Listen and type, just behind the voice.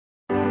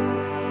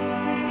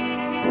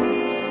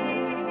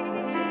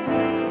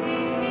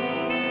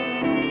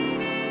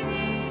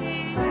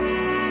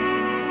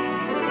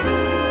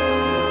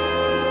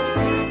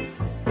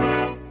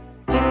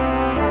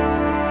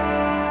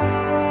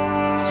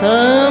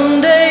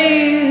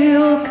Someday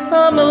he'll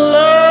come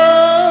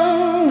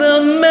along, the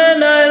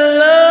man I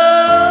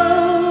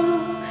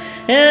love,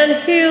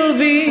 and he'll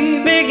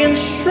be big and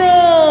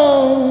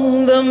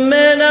strong, the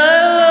man I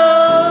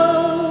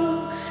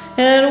love.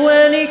 And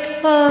when he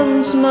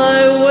comes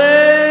my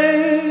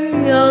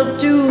way, I'll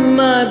do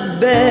my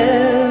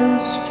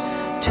best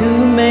to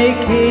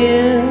make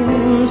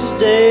him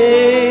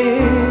stay.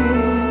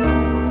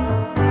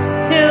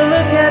 He'll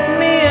look at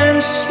me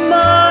and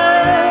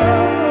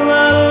smile,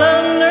 I'll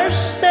understand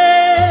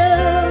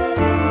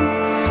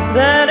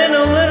that in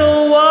a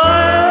little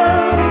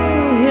while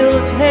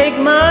he'll take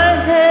my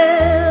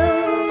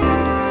hand.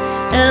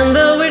 And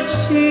though it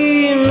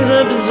seems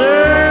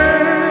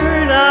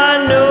absurd,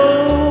 I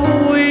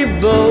know we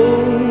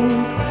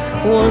both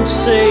won't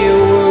say a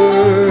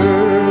word.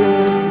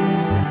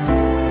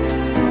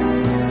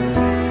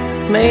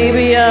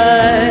 Maybe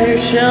I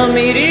shall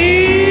meet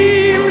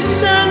him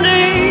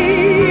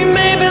Sunday,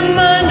 maybe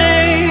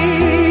Monday,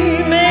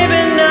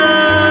 maybe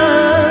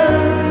not.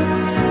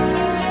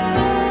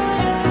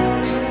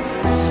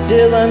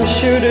 Still I'm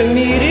sure to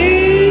meet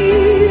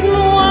him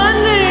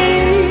one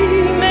day,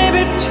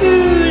 maybe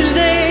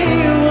Tuesday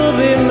will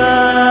be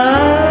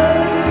my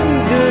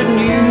good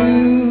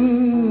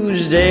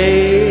news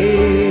day.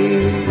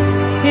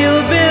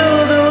 He'll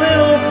build a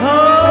little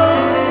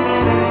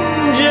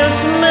home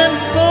just meant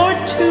for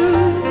two,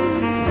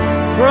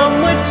 from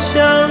which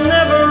I'll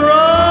never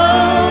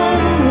run.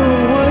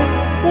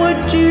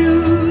 Would you?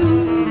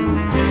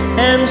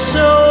 And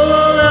so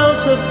all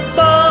else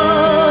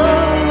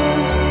above,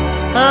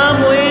 I'm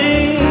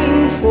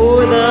waiting for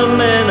the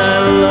man I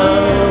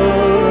love.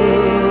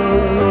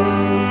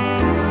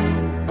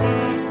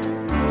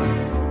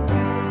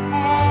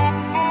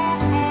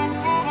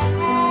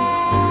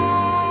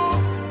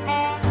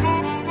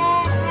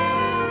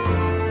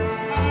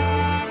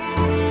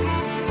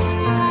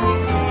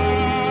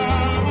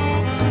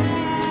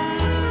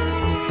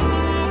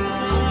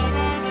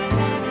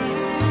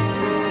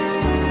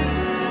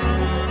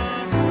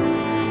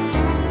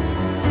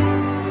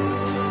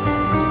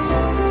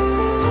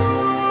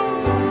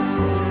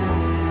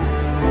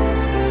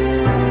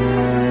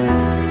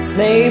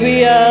 Maybe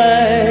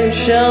I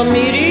shall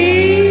meet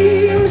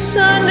him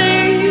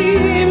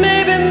Sunday,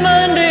 maybe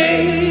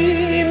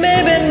Monday,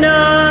 maybe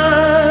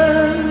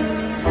not.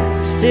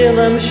 Still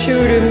I'm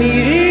sure to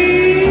meet him